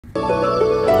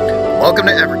Welcome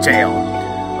to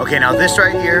Evertale. Okay, now this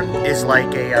right here is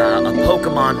like a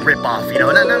Pokémon ripoff, you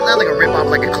know, not like a ripoff,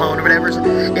 like a clone or whatever.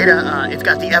 It's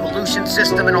got the evolution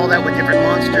system and all that with different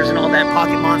monsters and all that,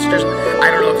 pocket monsters. I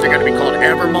don't know if they're gonna be called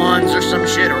Evermons or some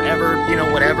shit, or ever, you know,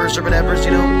 whatevers or whatevers,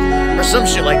 you know, or some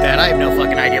shit like that. I have no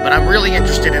fucking idea, but I'm really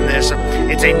interested in this.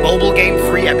 It's a mobile game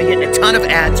free. I've been getting a ton of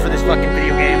ads for this fucking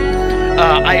video game.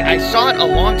 I saw it a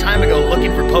long time ago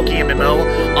looking for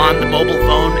PokéMMO on the mobile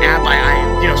phone app.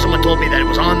 You know, someone told me that it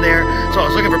was on there, so I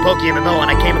was looking for PokéMMO and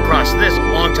I came across this a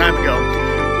long time ago.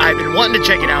 I've been wanting to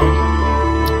check it out.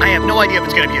 I have no idea if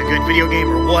it's going to be a good video game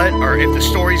or what, or if the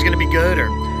story's going to be good, or,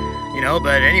 you know,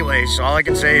 but anyways, all I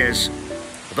can say is,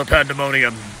 the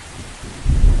pandemonium,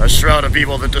 a shroud of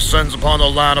evil that descends upon the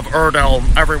land of Evertale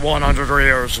every 100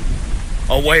 years,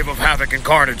 a wave of havoc and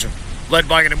carnage, led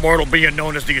by an immortal being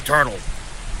known as the Eternal,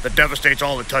 that devastates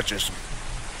all it touches.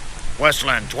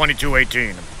 Westland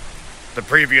 2218. The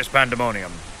previous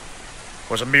pandemonium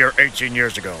was a mere 18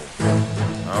 years ago.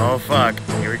 Oh fuck,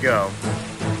 here we go.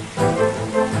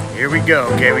 Here we go.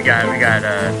 Okay, we got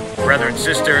brother and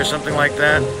sister or something like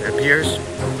that, it appears.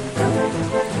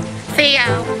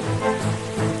 Theo!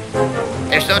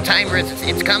 There's no timer,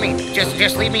 it's coming.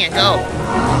 Just leave me and go.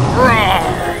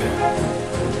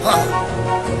 Whoa.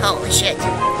 Holy shit.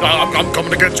 I'm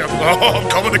coming to get you. I'm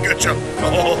coming to get you.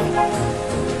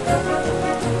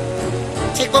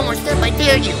 Take one more step, I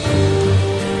dare you.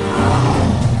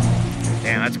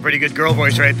 Damn, that's a pretty good girl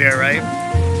voice right there, right?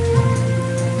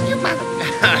 You mother...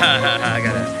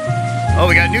 Oh,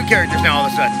 we got new characters now all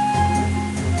of a sudden.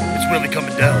 It's really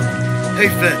coming down. Hey,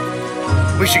 Finn.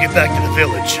 We should get back to the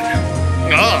village.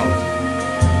 Oh.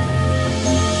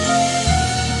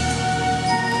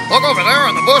 Look over there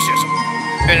in the bushes.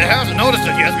 It hasn't noticed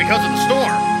it yet because of the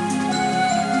storm.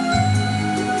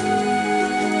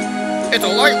 It's a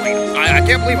lightning. I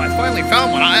can't believe I finally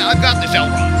found one. I've got this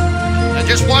Elrond.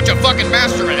 Just watch a fucking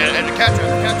master and catch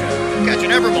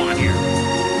an Evermon here.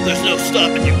 There's no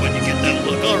stopping you when you get that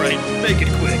look. All right, make it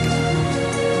quick.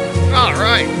 All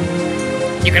right.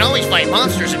 You can always fight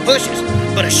monsters in bushes,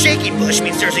 but a shaking bush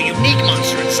means there's a unique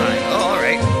monster inside. Oh, all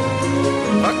right.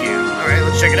 Fuck yeah. All right,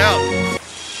 let's check it out.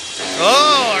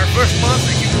 Oh, our first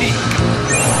monster, unique.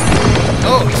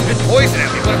 Oh, he's been poisoned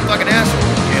at me. What a fucking asshole.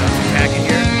 Okay, let's attack it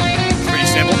here. It's pretty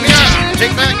simple. Yeah,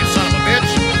 take that, you son of a bitch.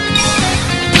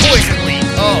 Poison leak.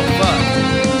 Oh, fuck.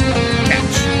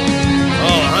 Catch.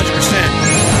 Oh, 100%.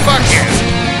 Fuck yeah.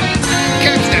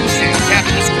 Catch that shit. Tap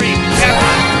the screen. Tap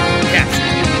it. Catch.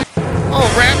 Oh,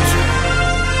 rapture.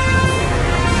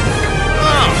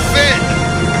 Oh, Finn.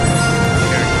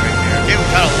 Character right there. Okay, we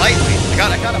got a lightning.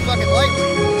 I got a fucking lightning.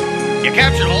 You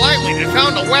captured a lightning and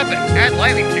found a weapon. Add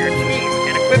lightning to your team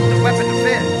and equip the weapon to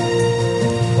Finn.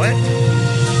 What?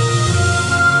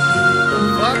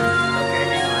 Fuck? Okay,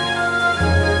 hang on.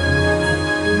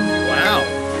 Wow.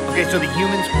 Okay, so the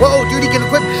humans... Whoa, dude, he can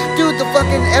equip... Dude, the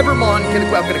fucking Evermon can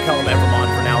equip... I'm gonna call him Evermon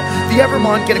for now. The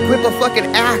Evermon can equip a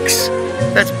fucking axe.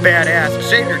 That's badass.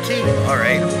 Save your team. All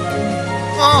right.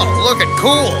 Oh, looking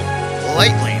cool.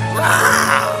 Lightning.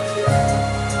 Rah!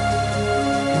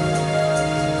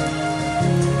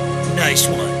 Nice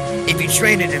one. If you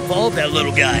train and involve that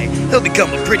little guy, he'll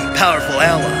become a pretty powerful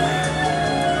ally.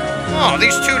 Oh,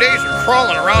 these 2 days of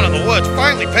crawling around in the woods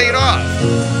finally paid off.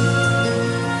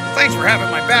 Thanks for having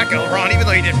my back, Elrond, even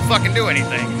though you didn't fucking do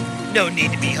anything. No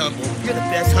need to be humble. You're the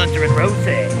best hunter in Rose.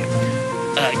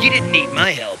 You didn't need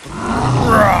my help.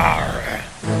 Rawr.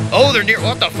 Oh, they're near...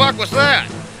 What the fuck was that?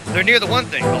 They're near the one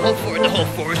thing. The whole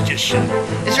forest just shut.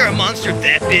 Is there a monster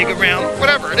that big around?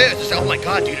 Whatever it is. Oh my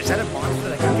god, dude, is that a monster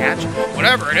that I can catch?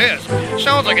 Whatever it is.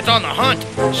 Sounds like it's on the hunt.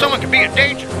 Someone could be in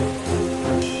danger.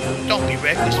 Don't be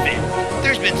reckless, Finn.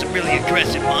 There's been some really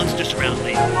aggressive monsters around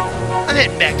lately. I'm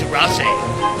heading back to Rosse.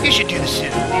 You should do the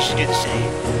same.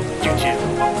 You too.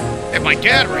 If my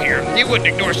dad were here, he wouldn't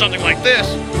ignore something like this.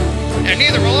 And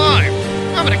neither will I.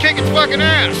 I'm gonna kick its fucking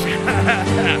ass.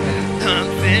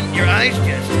 Finn, your eyes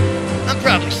just... I'm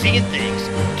probably seeing things.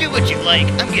 Do what you like.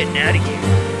 I'm getting out of here.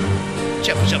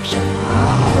 Shuffle.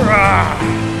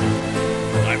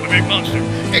 I'm a big monster.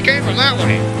 It came from that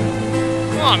way.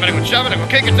 Oh, I'm gonna go shove it and go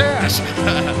kick its ass.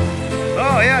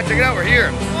 Oh, yeah, check it out. We're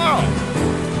here. Oh.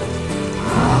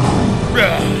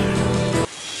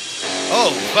 Oh,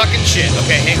 fucking shit.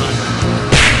 Okay, hang on.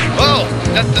 Whoa,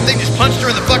 that thing just punched her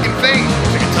in the fucking face.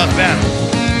 It's like a tough battle.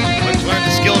 Let's learn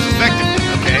the skills effectively,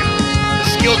 okay? The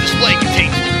skill display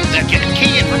contains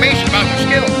key information about your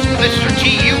skills. This is your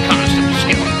TU cost of the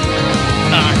skill.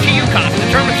 TU cost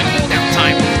determines the cooldown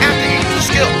time after you use the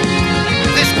skill.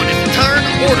 This one is the turn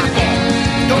order ball.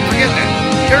 Don't forget that.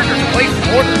 Characters are placed in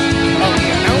order.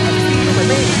 The amount of speed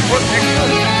remaining for the next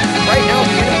move. Right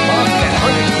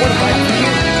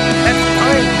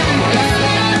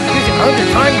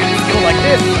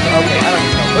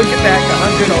back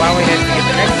 100, allowing it to get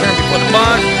the next turn before the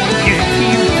boss. Using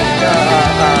key.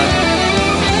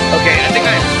 Okay, I think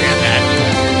I understand that.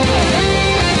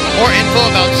 More info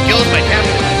about skills by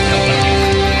tapping.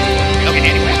 Okay,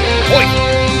 anyway. Poison.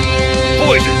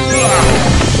 Poison.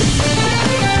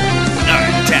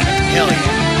 Alright, attack. Hell yeah.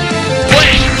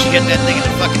 Blam! She hit that thing in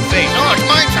the fucking face. Oh, it's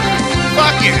my turn.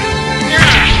 Fuck you. Yeah.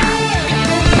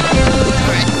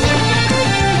 Alright, cool.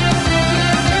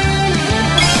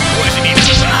 Poison even.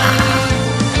 Oh,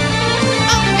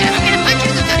 I'm gonna punch you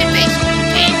in the fucking face.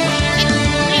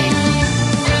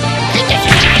 You got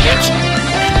this.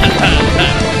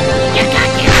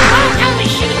 Oh, holy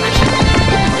shit. You motherfucker.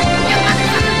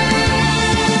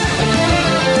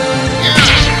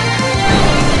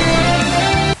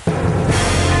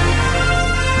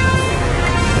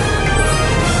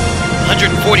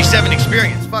 147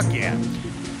 experience. Fuck yeah.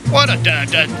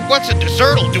 What's a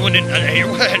desertal doing in here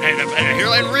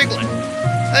and wriggling?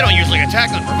 They don't usually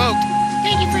attack unprovoked.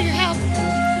 Thank you for your help.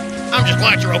 I'm just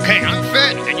glad you're okay. I'm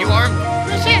fed, and you are?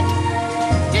 Rosette.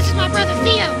 This is my brother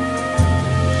Theo.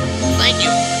 Thank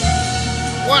you.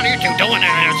 What are you two doing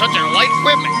in such a light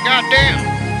equipment? Goddamn.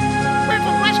 We're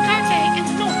from West Cartay in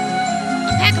the north.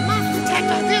 A pack of monsters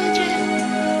attacked our village and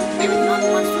we were the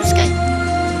only ones to escape.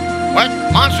 What?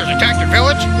 Monsters attacked your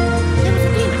village? There was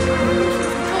a demon.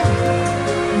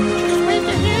 She just waved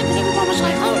her hand and everyone was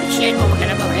like, holy shit, oh, we're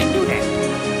gonna go ahead and do that.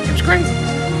 It was crazy.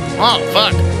 Oh,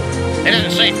 fuck. It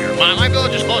isn't safe here. My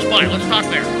village is close by. Let's talk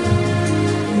there.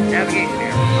 Navigation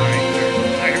here. Alright, sure.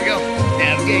 Alright, here we go.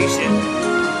 Navigation.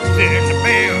 Finn the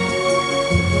Bear.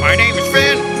 My name is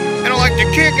Finn, and I like to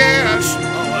kick ass.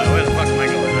 Oh, where the fuck am I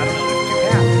going? I don't know. There's two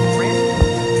paths. Alright,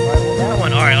 well, that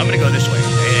one. Alright, I'm gonna go this way.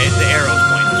 The arrow's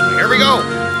pointing this way. Here we go.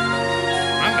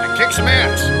 I'm gonna kick some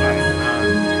ass. Alright,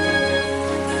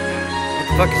 what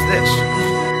the fuck is this?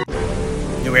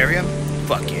 New area?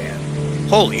 Fuck yeah.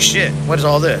 Holy shit. What is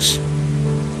all this?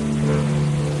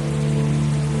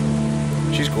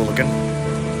 She's cool looking.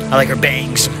 I like her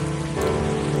bangs.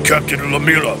 Captain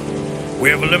Lamila, we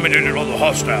have eliminated all the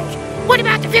hostiles. What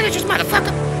about the villagers,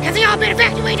 motherfucker? Have they all been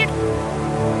evacuated?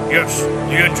 Yes,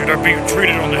 the injured are being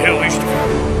treated on the hill east of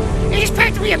here. It is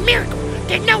practically a miracle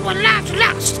that no one lives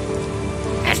lost.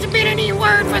 Has there been any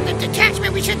word from the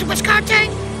detachment we sent to West Cartay?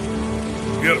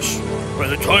 Yes. By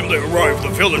the time they arrived, the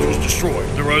village was destroyed.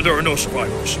 There are no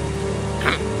survivors.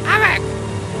 Alright.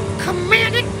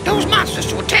 Commanded those monsters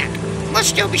to attack. Must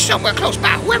still be somewhere close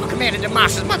by. Whoever commanded the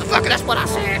monsters, motherfucker, that's what I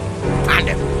said. Find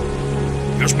him.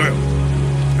 Yes, ma'am.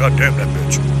 God damn that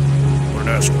bitch. What an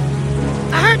asshole.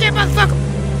 I heard that motherfucker.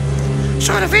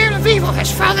 So the veil of evil has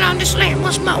fallen on this land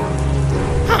once more.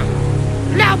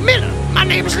 Loud Miller. My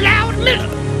name is Loud Miller.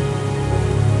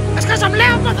 That's because I'm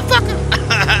loud, motherfucker.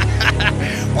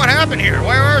 What happened here?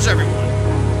 Where is everyone?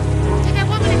 Did that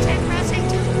woman attack Rosette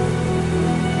too?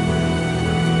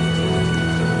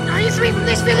 Are you three from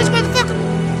this village, motherfucker?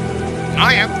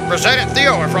 I am. Rosette and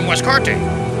Theo are from West Cartay.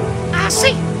 I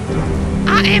see.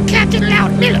 I am Captain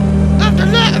Loud Miller of the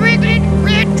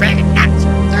Red Dragon Knights,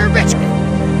 3rd Regiment.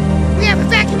 We have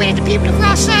evacuated the people of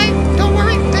Rosette. Don't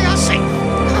worry, they are safe.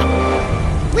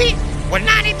 We were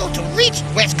not able to reach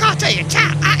West Cartay in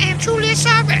time. I am truly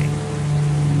sorry.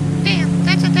 Damn,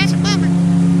 that's a bummer.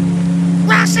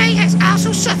 Rosette has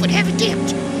also suffered heavy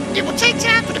damage. It will take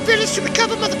time for the village to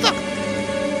recover, motherfucker.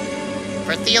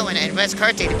 For Theo and West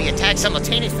Cartay to be attacked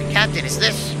simultaneously, Captain, is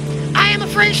this? I am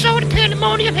afraid so. The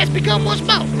pandemonium has begun once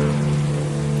more.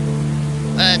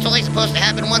 It's only supposed to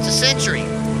happen once a century.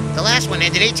 The last one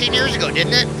ended 18 years ago,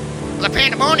 didn't it? The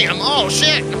pandemonium. Oh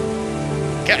shit.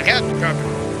 Captain.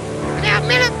 Now,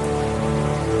 Miller.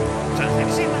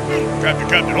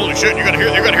 Captain, holy shit! You gotta hear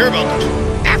about this.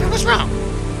 Alfred, what's wrong?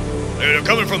 They're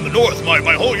coming from the north.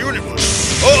 My whole unit was.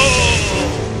 Oh!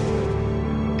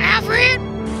 Alfred,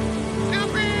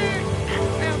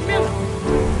 Miller.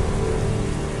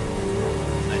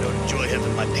 I don't enjoy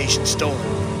having my patience stolen.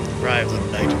 Right, little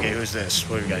knight. Okay, who's this?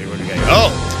 What do we got here?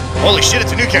 Oh! Holy shit!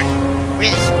 It's a new character.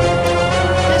 Riz,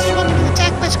 that's the woman who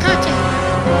attacked West Cartay.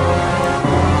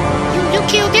 You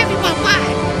killed everyone. Why?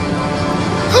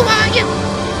 Who are you?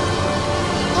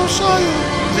 Oh, sorry.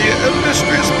 The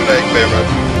illustrious Blade Bearer.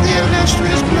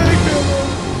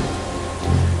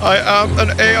 I am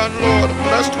an Aeon Lord,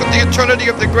 blessed with the eternity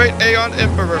of the great Aeon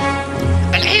Emperor.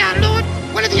 An Aeon Lord?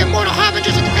 One of the immortal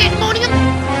harbingers of the pandemonium?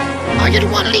 Are you the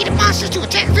one leading monsters to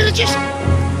attack villages?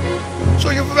 So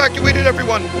you've evacuated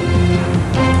everyone.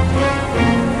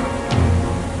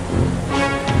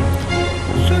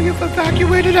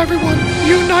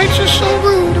 You knights are so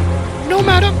rude. No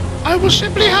matter, I will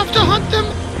simply have to hunt them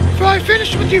after I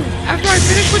finish with you.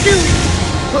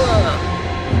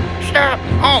 stop.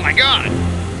 Oh my god.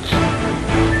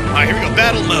 Alright, here we go.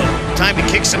 Battle mode. Time to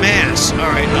kick some ass.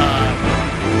 Alright,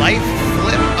 life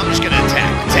flip. I'm just gonna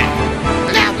attack.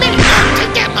 Loud Millie,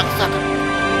 take that motherfucker.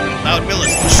 Loud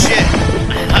Miller's the shit.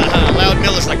 Loud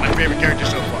Miller's like my favorite character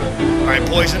so far. Alright,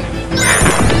 poison.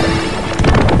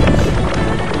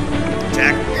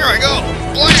 Attack. Here I go.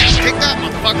 Blast. Take that,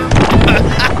 motherfucker.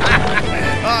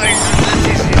 Oh,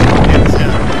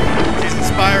 he's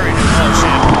inspiring. Oh,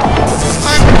 shit.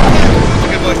 That's a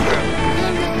good voice for him.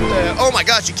 Oh my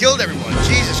gosh, you killed everyone.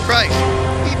 Jesus Christ.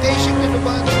 Be patient, little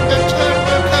ones. The time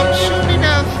will come soon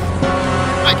enough.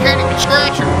 I can't even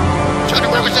scratch her. Trying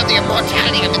to represent the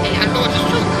immortality of the day our Lord is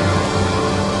true.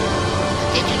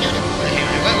 Did you do the...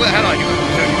 How do I do it?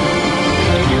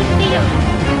 Theo?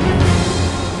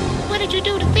 What did you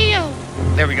do to Theo?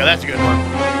 There we go, that's a good one.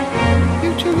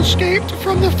 You two escaped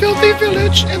from the filthy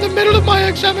village in the middle of my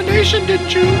examination,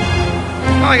 didn't you?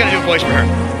 Oh, I gotta do a voice for her.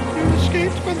 You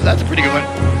escaped from... That's a pretty good one.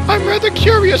 I'm rather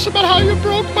curious about how you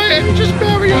broke my age's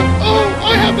barrier. Oh,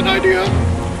 I have an idea.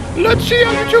 Let's see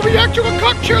how you two react to a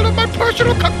cocktail of my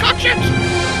personal concoctions.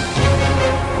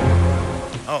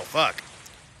 Oh, fuck.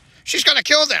 She's gonna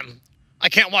kill them. I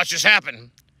can't watch this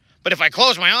happen. But if I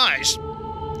close my eyes...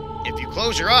 If you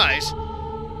close your eyes...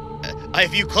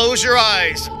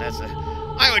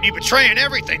 I would be betraying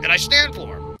everything that I stand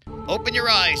for. Open your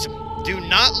eyes. Do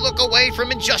not look away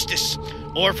from injustice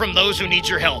or from those who need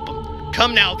your help.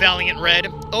 Come now, Valiant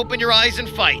Red. Open your eyes and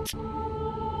fight.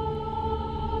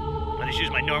 I'll just use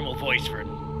my normal voice for it.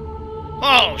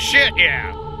 Oh, shit,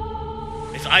 yeah.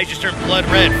 His eyes just turned blood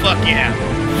red. Fuck yeah.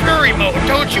 Fury mode,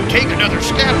 don't you take another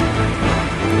step.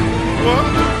 What?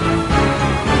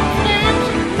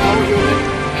 No, human.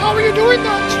 How are you doing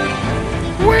that?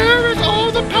 Where is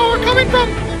all the power coming from?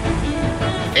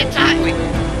 Finn's eye.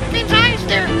 Finn's eyes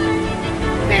there.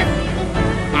 There.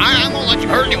 I won't let you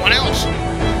hurt anyone else.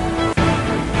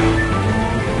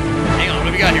 Hang on, what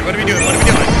do we got here? What are we doing?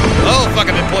 Oh, fuck,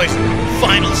 I've been poisoned.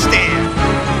 Final stand.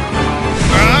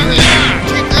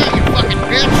 Take that, you fucking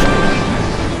bitch.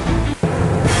 I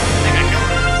think I killed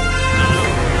her. No.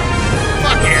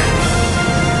 Fuck yeah.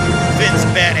 Finn's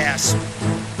badass.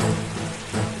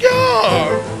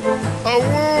 Yeah! A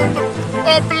wound!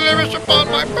 A blemish upon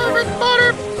my perfect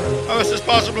body! How is this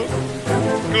possible?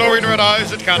 Glowing red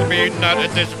eyes, it can't be, not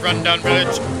at this rundown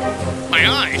village. My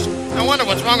eyes? I wonder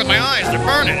what's wrong with my eyes. They're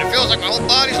burning. It feels like my whole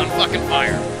body's on fucking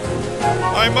fire.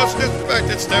 I must disinfect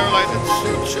it, sterilize it,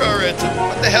 suture it.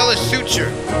 What the hell is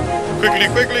suture? Quickly.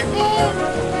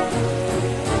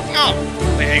 Oh,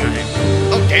 wait, hang on.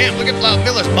 Oh, damn, look at Loud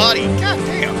Miller's body. God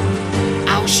damn.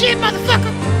 Oh shit,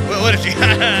 motherfucker! What if she...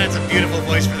 That's a beautiful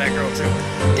voice for that girl, too.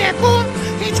 That boy,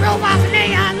 he drove off an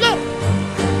AI low.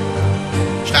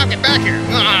 Stop, get back here.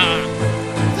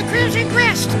 The Crimson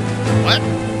Crest. What?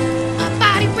 A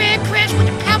body red crest with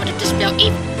the power to dispel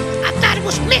evil. I thought it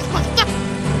was myth, motherfucker.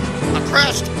 A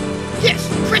crest? Yes,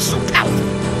 crest so powerful.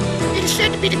 It is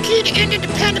said to be the key to ending the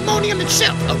pandemonium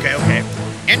itself. Okay.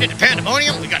 Ended the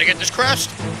pandemonium? We gotta get this crest?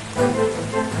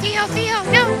 Theo,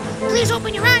 no. Please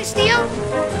open your eyes, Theo.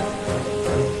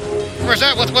 Where's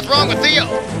that? What's wrong with Theo?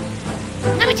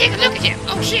 Let me take a look at him.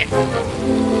 Oh, shit.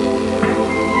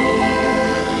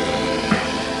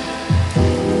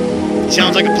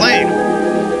 Sounds like a plane.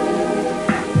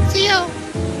 Theo.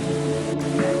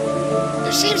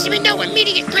 There seems to be no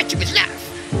immediate threat to his life.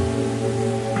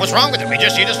 What's wrong with him? He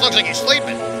just looks like he's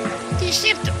sleeping. These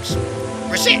symptoms.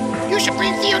 Reset, you should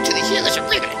bring Theo to the healers of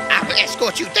Riveting. I will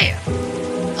escort you there.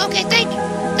 Okay, thank you.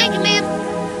 Thank you, ma'am.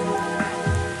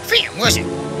 Finn, was it?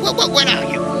 What are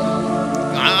you?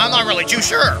 I'm not really too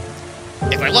sure.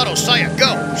 If I let Osaya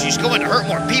go, she's going to hurt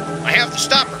more people. I have to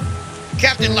stop her.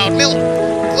 Captain Loud Miller,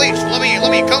 please, let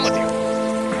me come with you.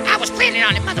 I was planning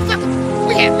on it, motherfucker.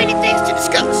 We have many things to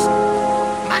discuss.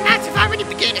 My knights have already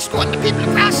begun escorting the people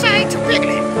of outside to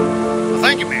Riveting. Well,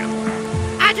 thank you, ma'am.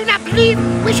 I do not believe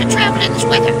we should travel in this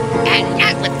weather, and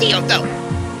not with Theo, though.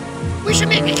 We should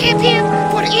make a camp here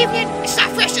for the evening and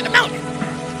start fresh in the morning.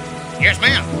 Yes,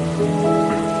 ma'am.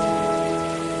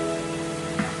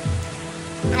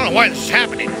 I don't know why this is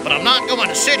happening, but I'm not going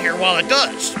to sit here while it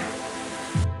does.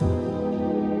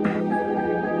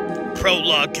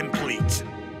 Prologue complete.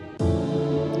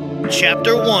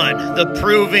 Chapter 1, The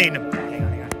Proving.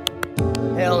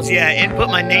 Hells yeah, input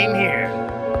my name here.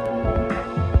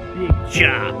 Big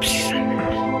Chops.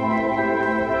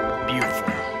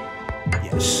 Beautiful.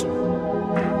 Yes.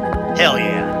 Hell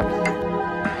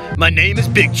yeah. My name is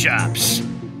Big Chops.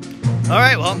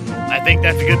 Alright, well, I think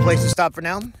that's a good place to stop for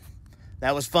now.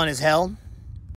 That was fun as hell.